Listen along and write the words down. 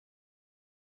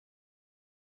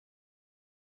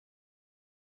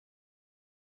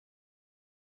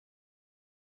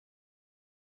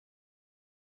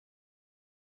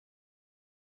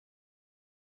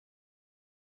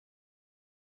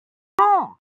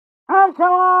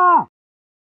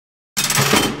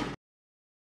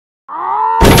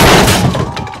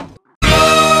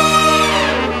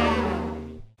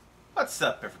What's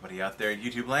up, everybody out there in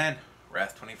YouTube land?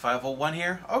 Wrath2501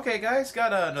 here. Okay, guys,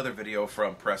 got another video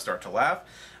from Press Start to Laugh.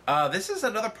 This is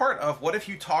another part of What If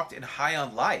You Talked in High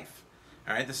on Life.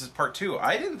 Alright, this is part 2.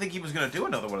 I didn't think he was going to do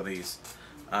another one of these.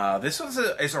 This one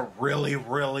is a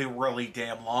really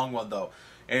damn long one, though.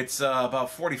 It's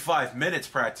about 45 minutes,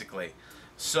 practically.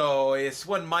 So, this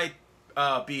one might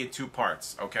be in 2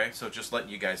 parts, okay? So, just letting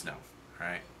you guys know.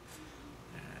 Alright?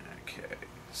 Okay,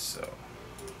 so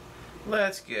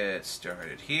let's get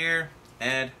started here,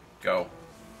 and go.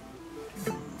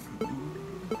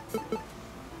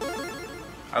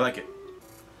 I like it.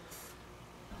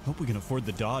 Hope we can afford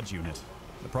the Dodge unit.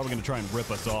 They're probably going to try and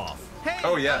rip us off. Hey,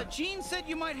 oh yeah. Gene said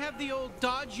you might have the old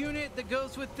Dodge unit that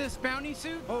goes with this bounty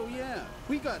suit. Oh yeah,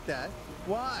 we got that.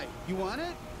 Why? You want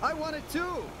it? I want it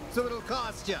too. So it'll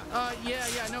cost you. Yeah,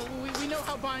 no, we know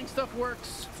how buying stuff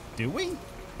works. Do we?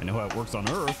 I know how it works on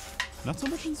Earth. Not so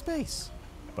much in space.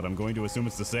 But I'm going to assume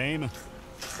it's the same.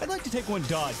 I'd like to take one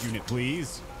Dodge unit,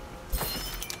 please.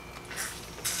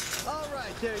 All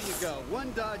right, there you go.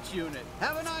 One Dodge unit.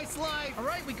 Have a nice life. All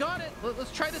right, we got it.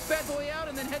 Let's try this bad boy out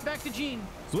and then head back to Gene.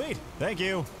 Sweet, thank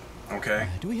you. Okay.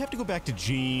 Do we have to go back to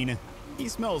Gene? He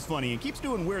smells funny and keeps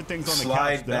doing weird things on the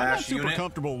Slide couch that I'm not bash super unit?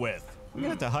 comfortable with. I'm gonna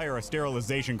have to hire a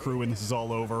sterilization crew when this is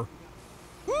all over.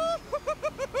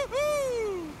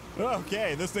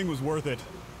 Okay, this thing was worth it.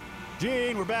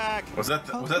 Gene, we're back. Was that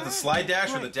the slide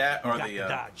dash or the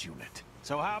Dodge unit.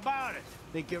 So how about it?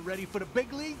 Think you're ready for the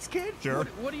big leagues, kid? Sure.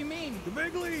 What do you mean? The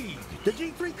big league. The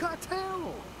G3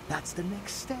 cartel. That's the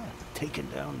next step. Taking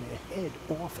down their head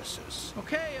officers.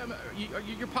 Okay,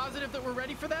 you're positive that we're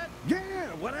ready for that? Yeah,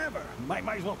 whatever. Might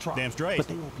as well try. Damn straight. But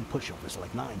they won't be pushovers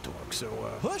like Nine Torque, so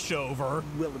Pushover?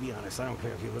 well, to be honest, I don't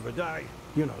care if you live or die.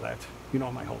 You know that. You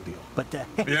know my whole deal. But hey,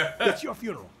 Yeah. it's your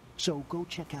funeral. So go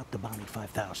check out the Bounty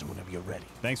 5000 whenever you're ready.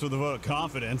 Thanks for the vote of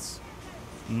confidence.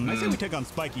 I say we take on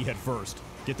Spiky head first.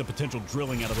 Get the potential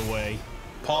drilling out of the way.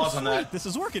 Pause on Sweet, that. this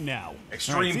is working now.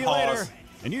 Extreme All right, see you pause. later.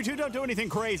 And you two don't do anything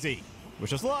crazy.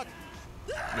 Wish us luck.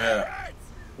 Yeah.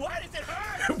 Why does it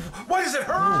hurt? Why does it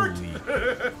hurt?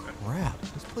 Holy crap,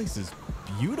 this place is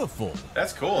beautiful.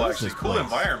 That's cool, What is actually. this Cool place?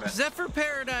 environment. Zephyr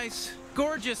Paradise.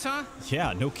 Gorgeous, huh?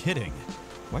 Yeah, no kidding.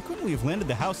 Why couldn't we have landed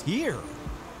the house here?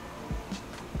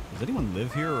 Does anyone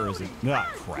live here, or is it...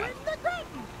 Ah, crap.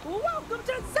 Welcome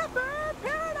to Zephyr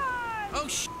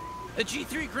Paradise! Oh, the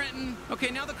G3 Grenton.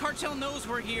 Okay, now the cartel knows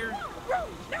we're here. Oh,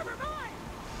 never mind!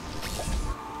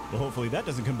 Well, hopefully that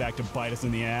doesn't come back to bite us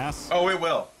in the ass. Oh, it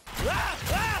will. Back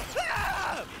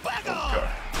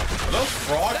Are those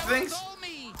frog That things? was all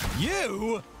me.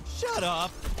 You? Shut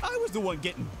up. I was the one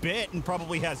getting bit and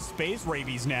probably has space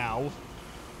rabies now.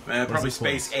 Probably this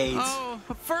place? space AIDS. Oh,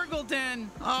 Fergalden.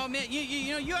 Oh man,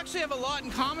 you know you actually have a lot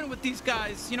in common with these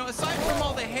guys. You know, aside from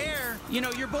all the hair, you know,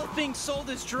 you're both being sold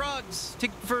as drugs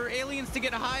for aliens to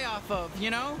get a high off of. You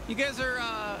know, you guys are.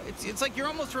 It's like you're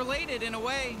almost related in a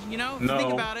way. You know, if you think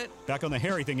No. about it. Back on the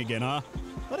hairy thing again, huh?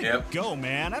 Let it Yep. go,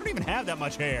 man. I don't even have that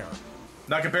much hair.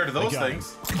 Not compared to those got it.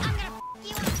 things.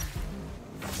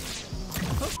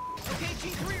 Okay,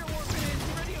 G3 are warping in.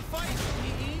 You ready to fight?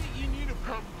 You need a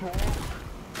pep talk.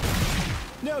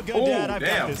 No good, Oh, Dad. I've got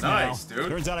damn, this nice, now. dude.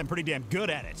 Turns out I'm pretty damn good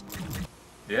at it.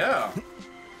 Yeah.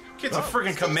 Kid's a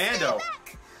friggin' commando.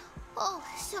 Oh,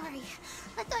 sorry.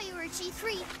 I thought you were a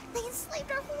G3. They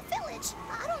enslaved our whole village.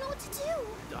 I don't know what to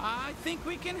do. I think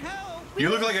we can help. You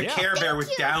look like a Yeah. Care Bear Thank with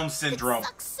you. Down syndrome. It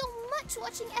sucks so much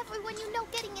watching everyone you know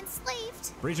getting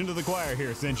enslaved. Preaching to the choir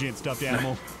here, sentient stuffed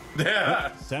animal.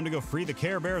 Yeah. Time to go free the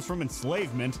Care Bears from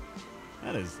enslavement.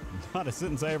 That is not a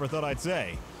sentence I ever thought I'd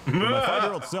say. But my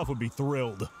 5-year-old self would be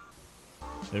thrilled.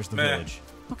 There's the Meh. village.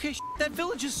 Okay, that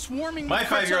village is swarming. My with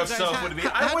cartel 5-year-old guys. self would be.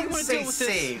 How I do you wouldn't wanna say deal with this?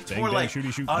 saved. Bang, More bang, like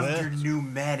shooty, shoot, under left. new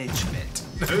management.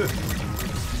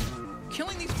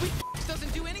 Killing these weak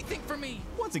doesn't do anything for me.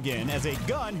 Once again, as a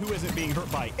gun who isn't being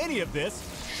hurt by any of this,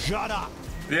 shut up.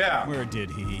 Yeah. Where did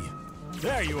he?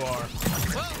 There you are.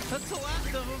 Well, that's the last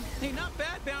of them. Hey, not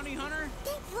bad, bounty hunter.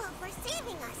 Thank you for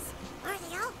saving us. Are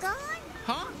they all gone?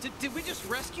 Huh? Did we just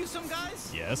rescue some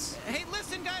guys? Yes. Hey,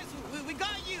 listen, guys, we got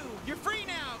you. You're free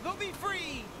now. Go be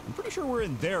free. I'm pretty sure we're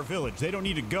in their village. They don't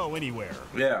need to go anywhere.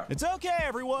 Yeah. It's okay,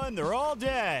 everyone. They're all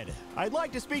dead. I'd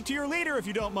like to speak to your leader if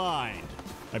you don't mind.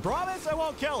 I promise I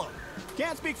won't kill him.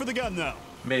 Can't speak for the gun, though.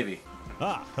 Maybe.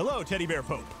 Ah, hello, Teddy Bear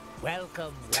Pope.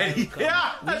 Welcome, Teddy- welcome.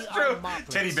 yeah, that's We are true. Moppers,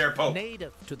 Teddy Bear Pope.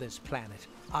 native to this planet.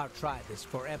 Our tribe is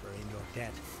forever in your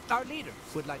debt. Our leader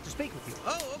would like to speak with you.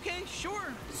 Oh, okay,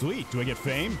 sure. Sweet. Do I get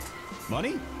fame?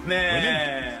 Money? Nah.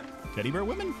 Women? Teddy bear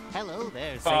women? Hello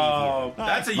there, Savior. Oh,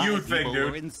 that's a My youth thing, people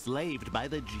were dude. enslaved by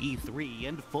the G3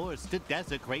 and forced to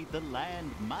desecrate the land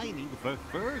mining for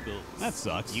Fergals. That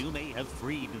sucks. You may have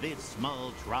freed this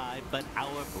small tribe, but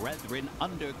our brethren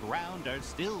underground are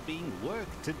still being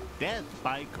worked to death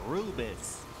by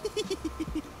Grubus.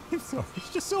 I'm sorry.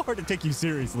 It's just so hard to take you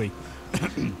seriously.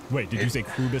 Wait, did you say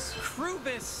Krubus?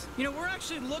 Krubus. You know, we're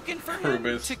actually looking for Krubus.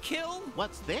 him to kill.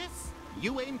 What's this?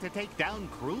 You aim to take down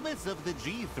Krubus of the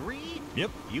G3?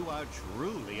 Yep. You are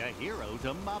truly a hero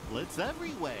to moplets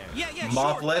everywhere. Yeah,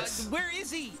 Moplets? sure. Where is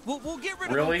he? We'll get rid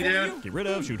of Really, him for dude? you. Get rid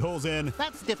of, shoot holes in.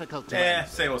 That's difficult to Eh,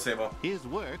 answer. sable. His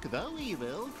work, though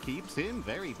evil, keeps him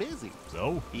very busy.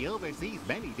 So? He oversees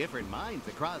many different mines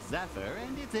across Zephyr,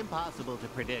 and it's impossible to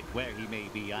predict where he may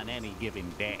be on any given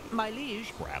day. My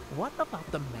liege, Crap. what about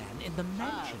the man in the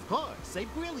mansion? Of course, a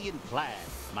brilliant plan.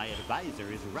 My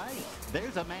advisor is right.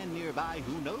 There's a man nearby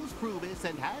who knows Krubus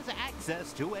and has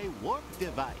access to a warp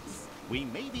device. We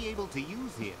may be able to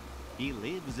use him. He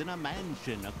lives in a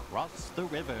mansion across the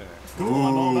river. Cool,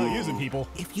 I'm all about using people.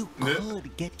 If you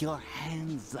could get your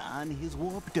hands on his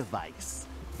warp device,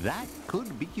 that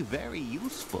could be very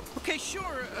useful. Okay,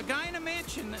 sure. A guy in a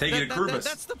mansion. Take it to Krubus.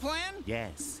 That's the plan?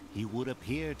 Yes, he would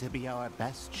appear to be our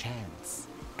best chance.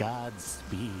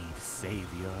 Godspeed,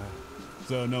 Savior.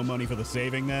 So no money for the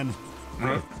saving then?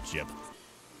 Huh? Chip.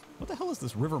 What the hell is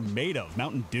this river made of?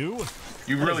 Mountain Dew?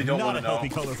 You That really is don't not want a to know. healthy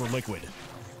color for liquid.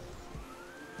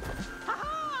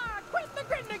 Ha-ha! Quit the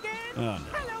grin again! Oh, no.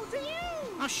 Hello to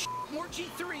you! Oh, more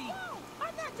G3. Whoa!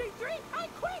 I'm not G3! I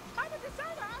quit! I'm a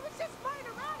deserter! I was just flying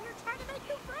around here trying to make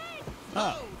new friends!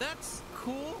 Oh, that's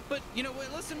cool. But, you know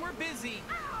what? Listen, we're busy.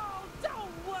 Oh,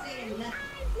 don't worry!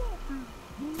 I won't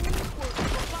be...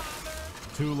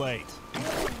 Father! Too late.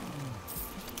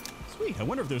 Sweet, I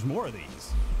wonder if there's more of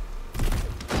these.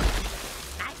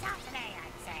 Nice out today,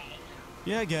 I'd say.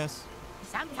 Yeah, I guess.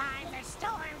 Sometimes there's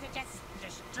storms that just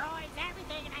destroys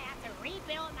everything and I have to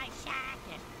rebuild my shack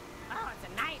and... Oh,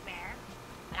 it's a nightmare.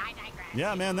 But I digress.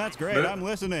 Yeah, man, that's great. I'm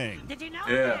listening. Did you know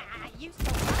Yeah. that I used to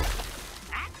work?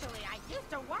 Actually, I used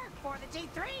to work for the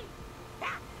G3.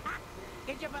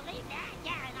 Did you believe that?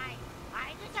 Yeah, and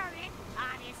I deserved it,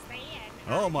 obviously.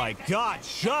 And Oh my god,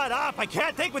 shut up! I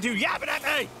can't think with you yapping at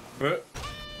me! Uh, Yo!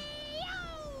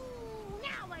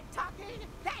 Now we're talking.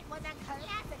 That was a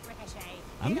classic ricochet.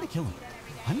 I'm gonna kill him.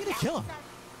 I'm gonna kill him.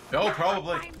 Oh,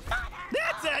 probably. My mother.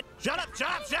 That's it! Shut up, shut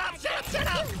up, shut up, shut up, shut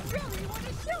up! You really want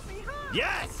to shoot me, huh?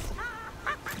 Yes!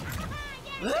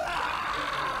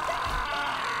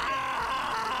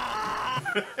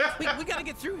 We gotta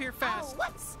get through here Oh, fast.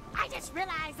 whoops! I just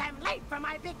realized I'm late for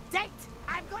my big date.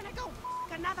 I'm gonna go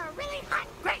another really hot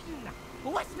gratin.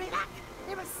 Wish me luck.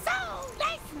 It was so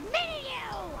nice meeting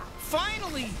you.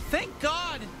 Finally! Thank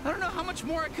God! I don't know how much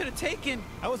more I could have taken.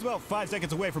 I was about 5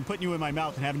 seconds away from putting you in my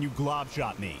mouth and having you glob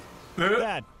shot me.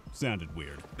 That sounded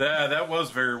weird. that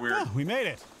was very weird. Oh, we made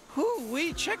it.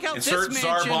 We check out Insert this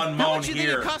mansion. Zarbon How Moan much you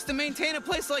here. think it costs to maintain a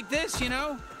place like this, you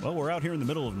know? Well, we're out here in the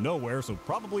middle of nowhere, so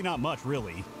probably not much,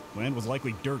 really. Land was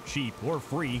likely dirt cheap, or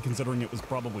free, considering it was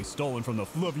probably stolen from the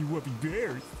fluffy wuffy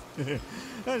bears.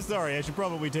 I'm sorry, I should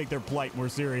probably take their plight more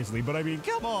seriously, but I mean,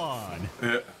 come on!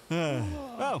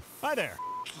 Oh, hi there.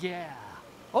 Yeah.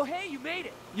 Oh, hey, you made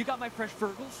it. You got my fresh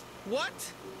Fergals? What?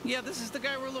 Yeah, this is the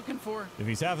guy we're looking for. If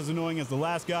he's half as annoying as the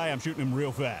last guy, I'm shooting him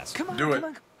real fast. Come on, Do come it.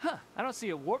 on. Huh, I don't see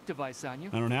a warp device on you.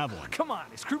 I don't have one. Come on,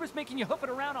 is Krubus making you hoof it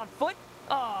around on foot?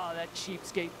 Oh, that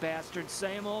cheapskate bastard.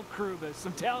 Same old Krubus.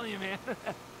 I'm telling you, man.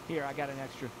 Here, I got an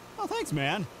extra. Oh, thanks,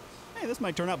 man. Hey, this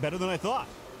might turn out better than I thought.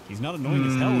 He's not annoying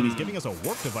as hell, and he's giving us a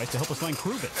warp device to help us find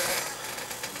Krubus.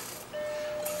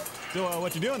 So,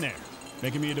 what you doing there?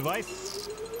 Making me a device?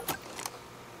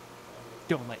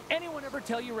 Don't let anyone ever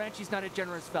tell you Ranchi's not a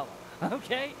generous fellow,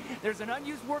 okay? There's an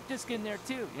unused warp disk in there,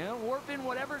 too. You know, warp in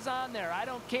whatever's on there. I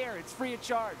don't care. It's free of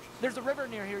charge. There's a river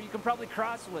near here. You can probably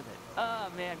cross with it. Oh,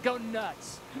 man, go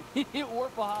nuts.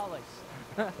 Warpaholics.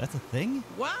 That's a thing?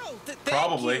 Wow, thank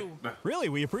Probably. you. Really,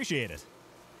 we appreciate it.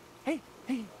 Hey,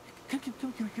 come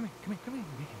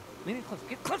here. Lean in close.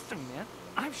 Get close to me, man.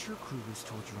 I'm sure Krubus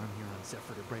told you I'm here on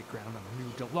Zephyr to break ground on the new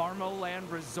Delarmo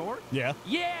Land Resort. Yeah.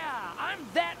 Yeah, I'm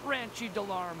that Ranchi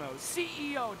Delarmo,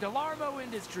 CEO, Delarmo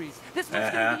Industries. This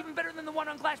one's gonna be even better than the one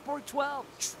on Glashborg 12.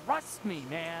 Trust me,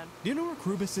 man. Do you know where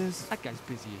Krubus is? That guy's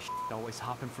busy as shit, always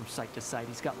hopping from site to site.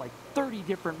 He's got like 30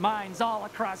 different mines all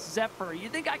across Zephyr. You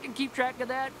think I can keep track of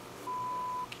that?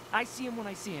 I see him when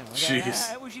I see him.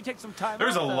 Jeez. I wish you'd take some time.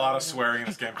 There's a out, lot of swearing in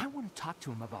this game. I want to talk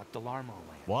to him about Delarmo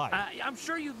Land. Why? I'm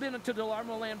sure you've been to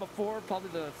Delarmo Land before, probably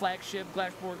the flagship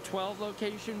Glashborg 12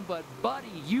 location, but buddy,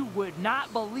 you would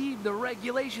not believe the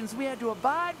regulations we had to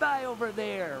abide by over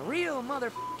there. Real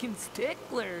motherfucking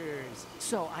sticklers.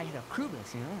 So I had a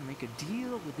Krubis, make a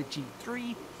deal with the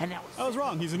G3, and that was... I was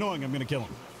wrong. He's annoying. I'm gonna kill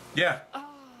him. Yeah.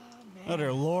 Oh,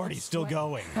 dear Lord, he's still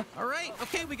going. All right,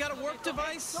 okay, we got a warp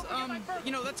device.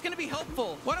 That's gonna be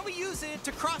helpful. Why don't we use it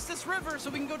to cross this river so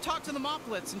we can go talk to the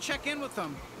Moplets and check in with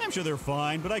them? I'm sure they're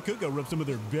fine, but I could go rub some of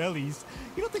their bellies.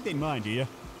 You don't think they'd mind, do you?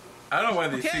 I don't know why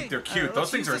they think they're cute. Those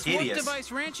things are Let's hideous. use this warp device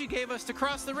Ranchy gave us to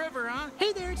cross the river, huh?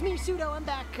 Hey there, it's me, Pseudo. I'm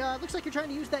back. Looks like you're trying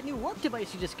to use that new warp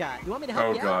device you just got. You want me to help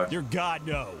Oh you out? god. Dear God,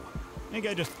 no. I think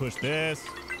I just push this.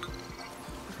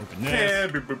 Open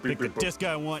this. Pick the disc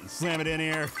I want and slam it in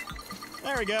here.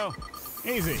 There we go.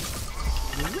 Easy.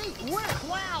 Great work!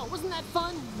 Wow, wasn't that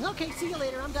fun? Okay, see you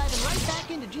later. I'm diving right back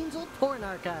into Gene's old porn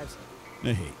archives.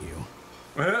 I hate you.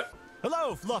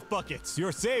 Hello, Fluff Buckets.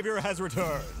 Your savior has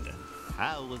returned.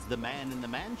 How was the man in the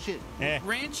mansion?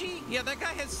 Ranchy? Yeah, that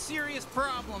guy has serious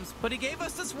problems, but he gave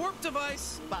us this warp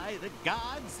device. By the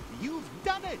gods, you've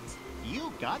done it!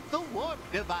 You got the warp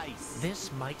device! This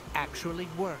might actually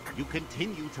work. You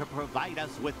continue to provide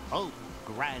us with hope,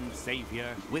 Grand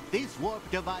Savior. With this warp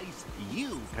device,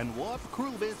 you can warp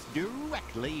Krubis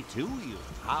directly to you.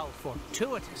 How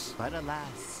fortuitous. But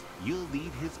alas, you'll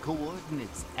need his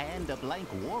coordinates and a blank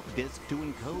warp disk to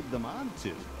encode them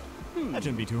onto. That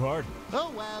shouldn't be too hard.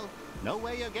 Oh well, no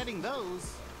way you're getting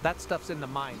those. That stuff's in the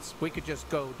mines. We could just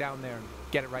go down there and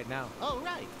get it right now. All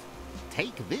right.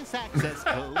 Take this access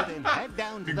code and head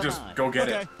down to the Just mine. go get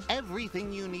it.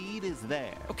 Everything you need is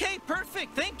there. Okay,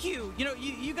 perfect. Thank you.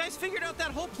 You guys figured out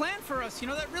that whole plan for us.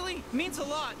 That really means a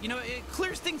lot. It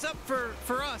clears things up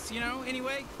for us.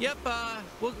 Anyway, yep.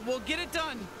 We'll get it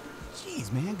done.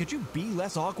 Jeez, man, could you be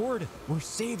less awkward? We're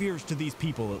saviors to these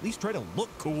people. At least try to look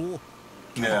cool.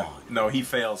 Come on. No, he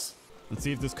fails. Let's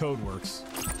see if this code works.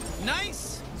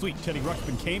 Nice. Sweet, Teddy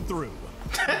Ruxpin came through.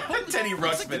 Teddy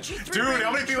Ruxpin. G3 Dude,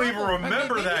 how many people even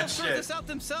remember maybe that they'll sort shit? this out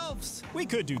themselves. We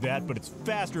could do that, but it's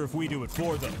faster if we do it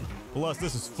for them. Plus,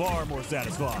 this is far more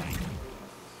satisfying.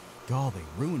 God, they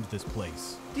ruined this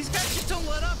place. These guys just don't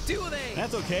let up, do they?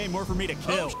 That's okay, more for me to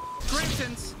kill. For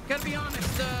instance, gotta be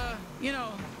honest,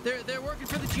 they're working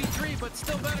for the G3, but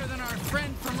still better than our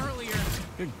friend from earlier.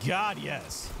 Good God,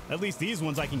 yes. At least these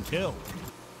ones I can kill.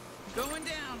 Going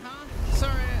down, huh?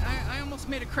 Sorry, I almost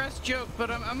made a crass joke, but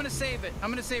I'm gonna save it.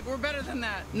 We're better than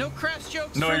that. No crass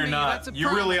jokes No, for you're me. not. That's a You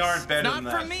really promise. aren't better than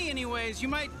Not that. for me, anyways. You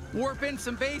might warp in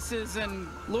some bases, and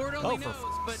Lord only knows.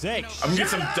 But sake. I'm gonna get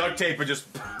some duct tape and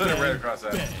just put it right across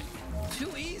that. too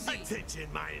easy. Attention,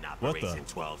 mining What the? operation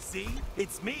 12C.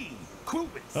 It's me,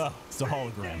 Krubis. Oh, it's a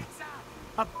hologram.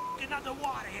 I'm f***ing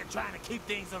underwater here trying to keep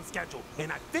things on schedule.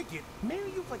 And I figured,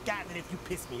 maybe you forgot that if you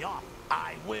piss me off,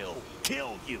 I will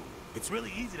kill you. It's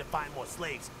really easy to find more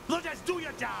slaves. So just do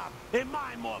your job and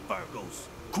mine more Virgos.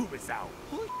 Krubis out.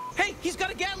 Hey, he's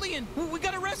got a Gatlian. We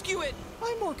gotta rescue it.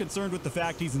 I'm more concerned with the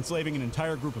fact he's enslaving an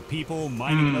entire group of people,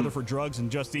 mining another for drugs, and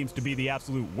just seems to be the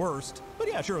absolute worst. But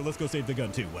yeah, sure, let's go save the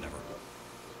gun too, whatever.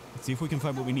 Let's see if we can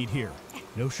find what we need here.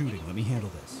 No shooting, let me handle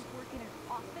this. Work in an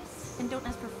office and don't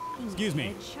ask for f***ing Excuse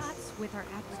me. headshots with our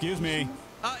Excuse me.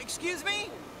 Excuse me?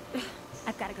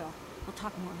 I've gotta go. We'll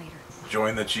talk more later.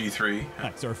 Join the G3.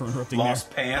 Hi, sorry for interrupting Lost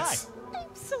there. pants. I'm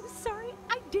so sorry.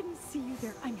 I didn't see you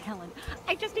there. I'm Helen.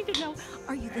 I just need to know,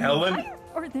 are you the Helen? new hire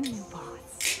or the new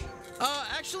boss?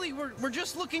 Actually, we're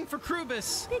just looking for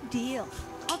Krubis. Big deal.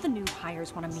 All the new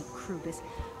hires want to meet Krubis.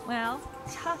 Well,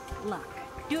 tough luck.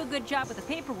 Do a good job with the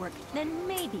paperwork, then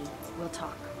maybe we'll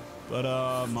talk. But,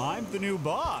 I'm the new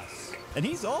boss. And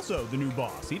he's also the new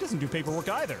boss. He doesn't do paperwork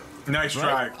either. Nice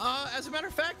try. As a matter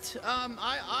of fact,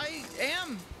 I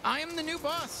am the new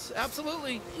boss.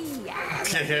 Absolutely.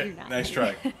 Yeah. you're not. Nice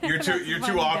try. You're too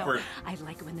Funny, awkward. though. I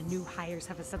like it when the new hires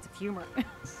have a sense of humor.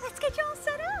 Let's get you all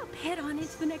set up. Head on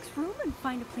into the next room and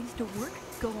find a place to work.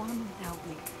 Go on without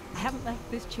me. I haven't left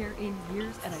this chair in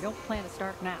years, and I don't plan to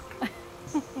start now.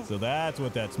 So that's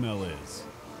what that smell is.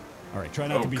 All right, try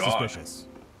not to be suspicious.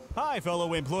 Hi,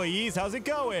 fellow employees. How's it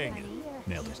going?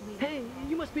 Nailed it. Hey,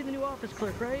 you must be the new office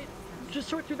clerk, right? Just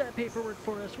sort through that paperwork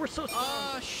for us. We're so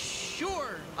sorry.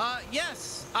 Sure.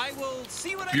 Yes. I will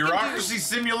see what I Bureaucracy can do.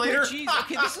 simulator? Oh, jeez.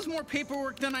 Okay, this is more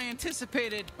paperwork than I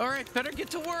anticipated. All right, better get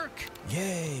to work.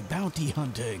 Yay, bounty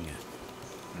hunting.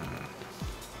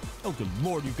 Oh, good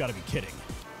Lord, you've got to be kidding.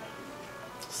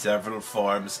 Several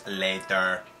forms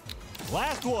later.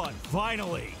 Last one,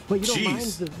 finally. But you don't mind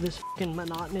this f***ing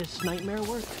monotonous nightmare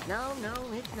work? No,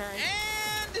 it's not.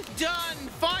 And Done!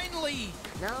 Finally!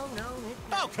 No.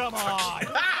 Oh, come on!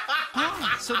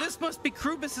 So this must be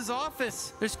Krubus's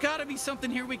office. There's gotta be something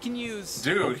here we can use.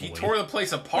 Dude, he tore the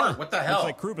place apart. What the hell?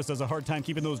 Looks like Krubus has a hard time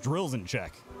keeping those drills in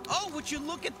check. Oh, would you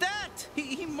look at that?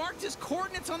 He marked his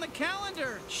coordinates on the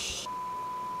calendar. Shh.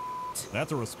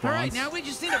 That's a response. All right, now we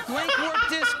just need a blank warp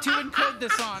disk to encode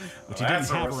this on. Which you didn't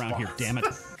have around here, damn it.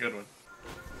 Good one.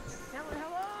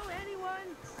 Hello,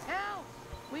 anyone? Help!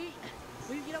 We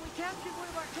captured one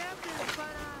of our captors,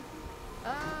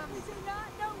 but, We do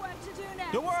not know what to do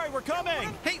now. Don't worry, we're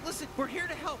coming! Hey, listen, we're here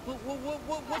to help.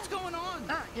 What's going on?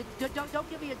 don't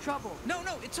get me in trouble. No,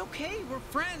 it's okay. We're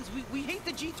friends. We hate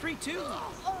the G3 too.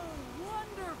 Oh,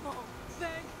 wonderful.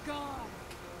 Thank God.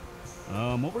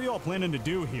 What were you all planning to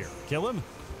do here? Kill him?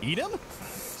 Eat him?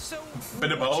 So,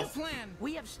 Bit of what's your both. plan?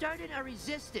 We have started a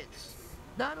resistance.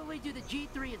 Not only do the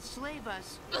G3 enslave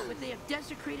us, but they have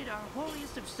desecrated our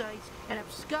holiest of sites and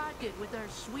absconded with our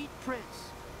sweet prince.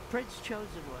 Prince Chosen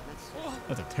One.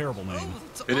 That's a terrible name.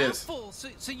 It's It is. awful.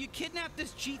 So you kidnapped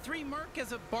this G3 merc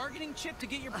as a bargaining chip to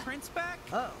get your prince back?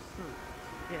 Yeah,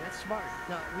 that's smart.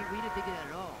 No, we didn't think of that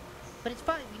at all. But it's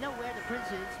fine. We know where the prince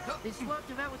is. They swapped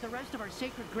him out with the rest of our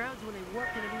sacred grounds when they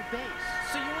warped in a new base.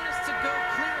 So you want us to go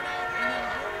clear it out and then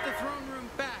warp the throne room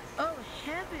back? Oh,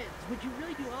 heavens! Would you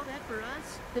really do all that for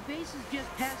us? The base is just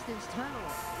past this tunnel.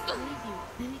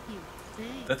 Thank you.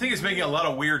 That thing is making a lot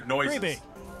of weird noises. Creepy.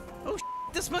 Oh,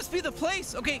 this must be the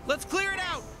place. Okay, let's clear it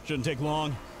out. Shouldn't take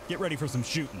long. Get ready for some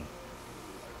shooting.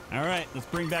 All right, let's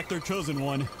bring back their chosen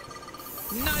one.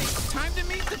 Nice. Time to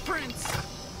meet the prince.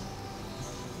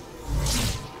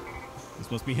 This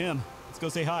must be him. Let's go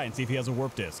say hi and see if he has a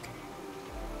warp disk.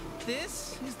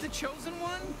 This is the chosen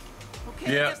one?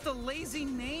 Okay, Yeah. I guess the lazy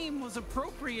name was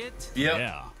appropriate. Yep.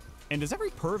 Yeah. And does every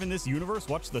perv in this universe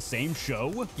watch the same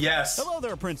show? Yes. Hello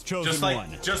there, Prince Chosen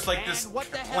One. Just like this And what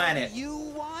the planet. hell do you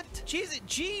want?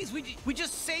 Jeez, we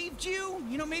just saved you.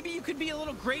 You know, maybe you could be a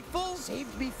little grateful.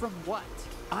 Saved me from what?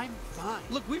 I'm fine.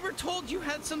 Look, we were told you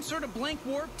had some sort of blank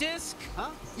warp disk. Huh?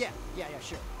 Yeah,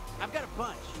 sure. I've got a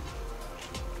bunch.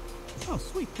 Oh,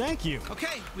 sweet, thank you.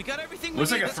 Okay, we got everything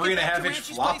Looks we need. like a Let's get back 3.5 to inch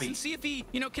Ranch's floppy. place and see if he,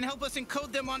 can help us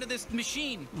encode them onto this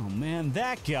machine. Oh man,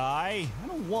 that guy. I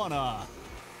don't wanna.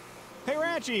 Hey,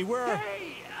 Ranchy, we're.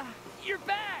 Hey, you're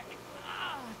back.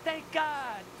 Thank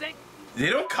God. They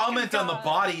don't comment on the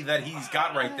body that he's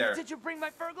got right there. Did you bring my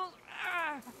Fergles?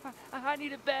 I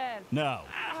need it bad. No.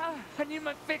 I need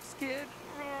my fix, kid.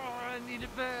 I need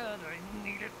it bad. I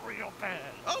need it real bad.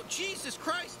 Oh, Jesus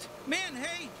Christ. Man,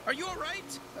 hey, are you all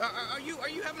right? Are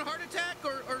you having a heart attack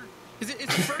or is it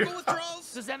Fergal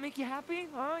withdrawals? Does that make you happy?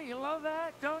 Oh, you love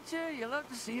that, don't you? You love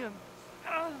to see him.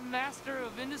 Master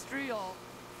of industry, all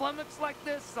flummoxed like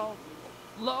this, all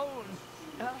low and...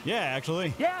 Yeah,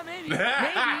 actually. Yeah, maybe.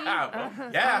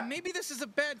 Yeah. Maybe this is a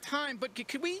bad time, but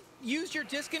could we use your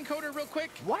disk encoder real quick?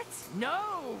 What?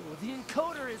 No, the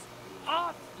encoder is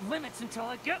off limits until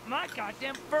I get my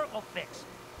goddamn Fergal fix.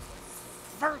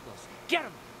 Fergles, get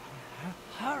him.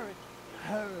 Hurry.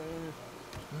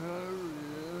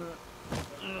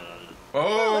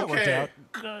 Okay.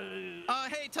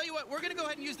 Hey, tell you what, we're gonna go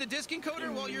ahead and use the disk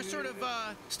encoder while you're sort of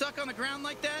stuck on the ground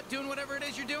like that, doing whatever it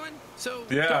is you're doing. So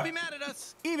don't be mad at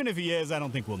us. Even if he is, I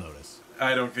don't think we'll notice.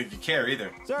 I don't think you care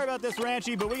either. Sorry about this,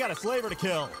 Ranchy, but we got a slaver to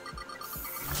kill.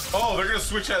 Oh, they're gonna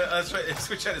switch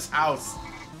at his house.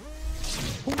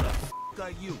 Who the f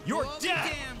are you? You're Well, dead. be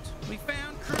damned. We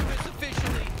found Krubus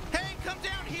officially. Hey, come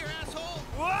down here, asshole.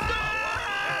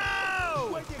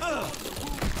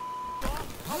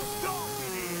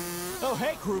 Oh,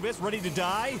 hey, Krubus, ready to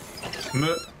die?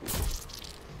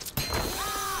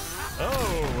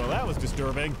 Oh, well, that was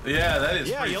disturbing. Yeah, that is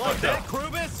Yeah, pretty you like fucked that, up.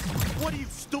 Krubus? What are you,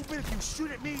 stupid? If you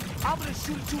shoot at me, I'm gonna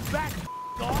shoot at you back,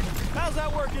 dog. How's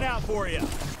that working out for you?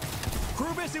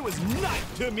 Krubus, it was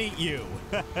nice to meet you.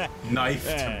 Knife.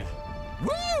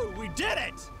 Woo! We did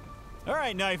it! All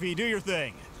right, Knifey, do your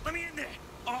thing. Let me in there.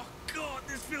 Oh, God,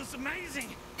 this feels amazing.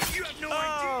 You have no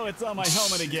Oh, idea. it's on my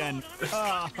helmet again.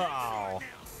 Oh.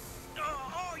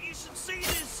 Oh, you should see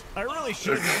this. I really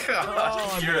shouldn't.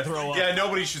 Oh, I'm gonna throw up. Yeah,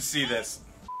 nobody should see this.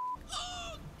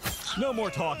 No more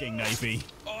talking, Knifey.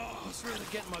 Oh, I was really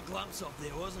getting my glumps up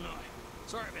there, wasn't I?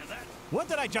 Sorry about that. What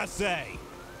did I just say?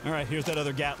 All right, here's that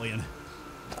other Gatlian.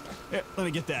 Here, let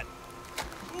me get that.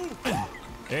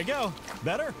 There you go.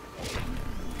 Better?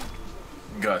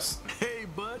 Gus. Hey,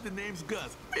 bud, the name's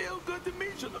Gus. Feel good to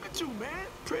meet you. Look at you, man.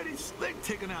 Pretty slick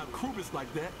taking out Krubus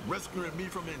like that, rescuing me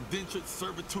from indentured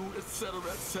servitude, etc.,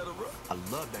 etc. I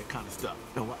love that kind of stuff.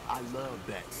 You know what? I love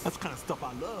that. That's the kind of stuff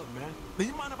I love, man. Do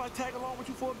you mind if I tag along with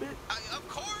you for a bit? Of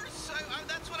course.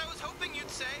 That's what I was hoping you'd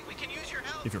say. We can use your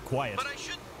help. If you're quiet. But I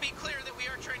should be clear that we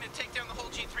are trying to take down the whole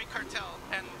G3 cartel,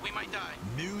 and we might die.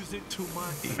 Music to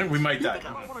my ears. We might die. You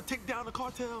think I don't want to take down the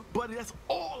cartel? Buddy, that's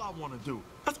all I want to do.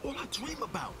 That's all I dream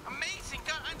about. Amazing.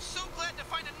 God, I'm so glad to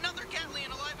find another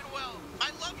Gatlian alive and well. I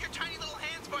love your tiny little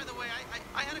hands, by the way.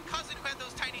 I had a cousin who had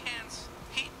those tiny hands.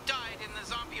 He died in the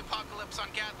zombie apocalypse on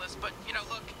Gatlas, but, you know,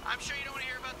 look, I'm sure you don't want to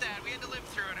hear about that. We had to live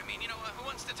through it. I mean, you know, who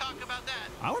wants to talk about that?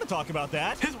 I want to talk about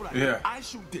that. Here's what I do. I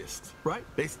shoot discs, right?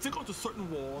 They stick onto certain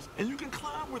walls, and you can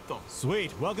climb with them.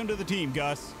 Sweet. Welcome to the team,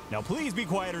 Gus. Now please be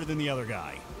quieter than the other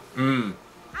guy. Oh,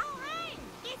 hey,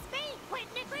 it's me,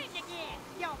 Quentin the Grin again,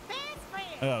 your best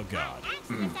friend. Oh, God. I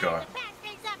actually decided to patch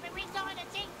things up and rejoin the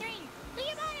G3. Do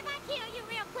you mind if I kill you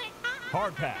real quick?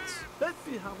 Hard pass. Let's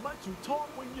see how much you talk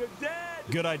when you're dead.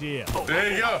 Good idea. Oh,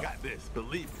 there you go. I got this.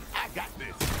 Believe me, I got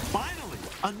this. Finally,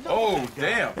 another bad guy.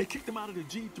 Damn. They kicked him out of the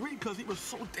G3 because he was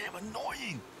so damn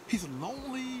annoying. He's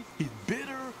lonely, he's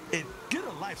bitter, and get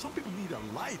a life. Some people need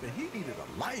a life, and he needed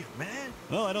a life, man.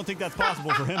 Well, I don't think that's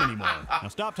possible for him anymore. Now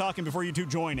stop talking before you two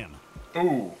join him.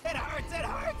 Ooh. It hurts, it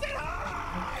hurts, it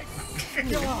hurts!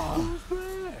 Who's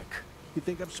back? You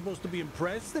think I'm supposed to be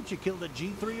impressed that you killed a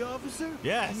G3 officer?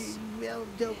 Yes. Well,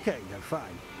 okay, then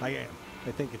fine. I am.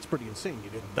 I think it's pretty insane you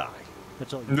didn't die.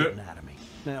 That's all you're getting out of me.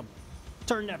 Now,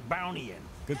 turn that bounty in.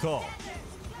 Good call.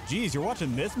 Geez, you're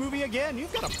watching this movie again?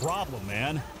 You've got a problem,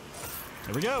 man.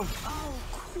 There we go. Oh,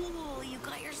 cool. You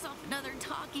got yourself another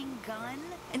talking gun?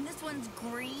 And this one's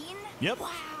green? Yep.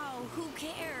 Wow, who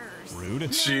cares? Rude.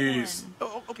 Jeez.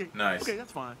 Oh, okay. Nice. Okay,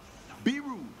 that's fine. Be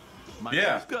rude. My name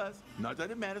is Gus. Not that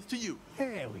it matters to you.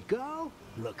 There we go.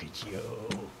 Look at you.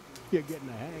 You're getting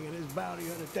the hang of this bounty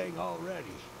hunter thing already.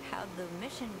 How'd the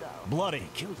mission go? Bloody.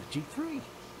 Killed a G3.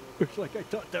 Looks like I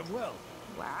taught them well.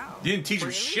 Wow. You didn't teach him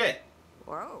Really? shit.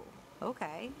 Whoa.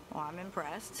 Okay. Well, I'm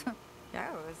impressed. Yeah,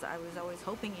 I was always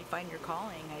hoping you'd find your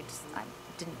calling. I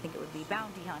didn't think it would be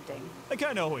bounty hunting. I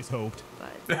kind of always hoped.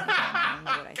 But I don't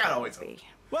know what I thought always it would be.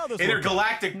 Well, this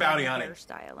intergalactic bounty hunting.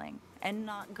 Hairstyling and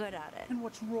not good at it. And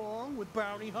what's wrong with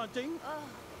bounty hunting?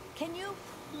 Can you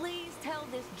please tell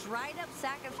this dried up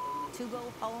sack of to go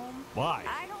home? Why?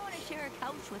 I don't want to share a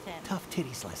couch with him. Tough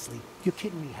titties, Leslie. You're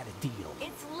kidding me had a deal.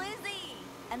 It's Lizzie,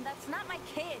 and that's not my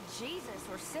kid. Jesus,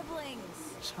 we're siblings.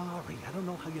 Sorry, I don't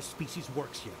know how your species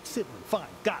works yet. Sibling, fine,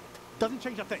 got it. Doesn't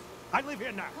change a thing. I live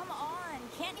here now. Come on,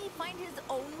 can't he find his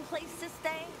own place to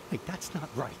stay? Hey, that's not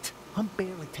right. I'm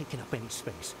barely taking up any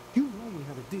space. You know we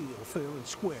had a deal fair and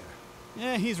square.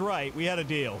 Yeah, he's right. We had a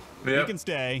deal. Yep. He can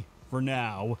stay. For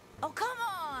now. Oh, come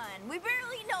on. We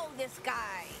barely know this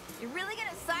guy. You're really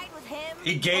gonna side with him?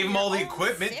 He gave him all the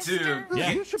equipment to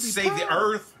save the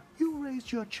Earth. You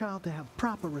raised your child to have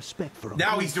proper respect for him.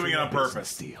 Now he's doing it on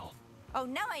purpose. Deal. Oh,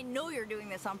 now I know you're doing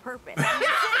this on purpose. I'm the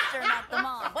sister, not the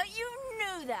mom. But you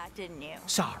knew that, didn't you?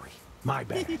 Sorry. My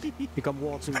bad. You come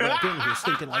waltzing right in here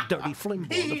stinking like dirty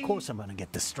Flimborg. Of course I'm gonna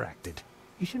get distracted.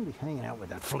 You shouldn't be hanging out with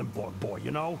that Flimborg boy,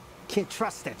 you know? Can't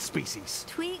trust that species.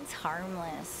 Twig's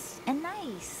harmless and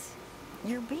nice.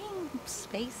 You're being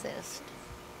spacist.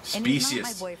 And he's not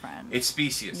my boyfriend. It's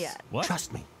specious. Yeah. What?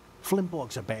 Trust me.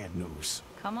 Flimborgs are bad news.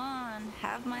 Come on,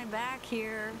 have my back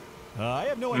here. I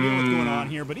have no idea what's going on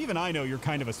here, but even I know you're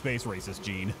kind of a space racist,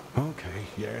 Gene. Okay,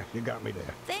 yeah, you got me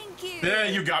there. Thank you. Yeah,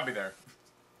 you got me there.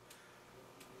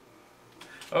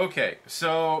 Okay,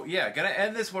 so yeah, gonna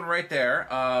end this one right there.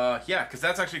 Yeah, because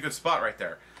that's actually a good spot right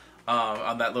there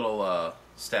on that little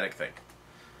static thing.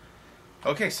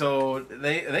 Okay, so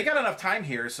they got enough time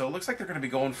here, so it looks like they're going to be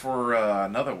going for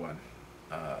another one.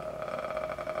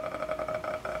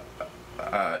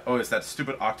 Oh, it's that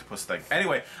stupid octopus thing.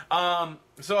 Anyway,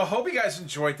 so I hope you guys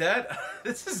enjoyed that.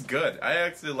 This is good. I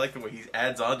actually like the way he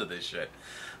adds on to this shit.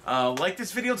 Like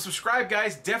this video and subscribe,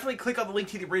 guys. Definitely click on the link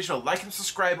to the original. Like and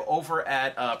subscribe over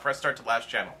at Press Start to Last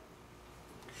channel.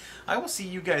 I will see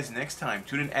you guys next time.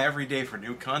 Tune in every day for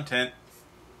new content.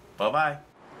 Bye-bye.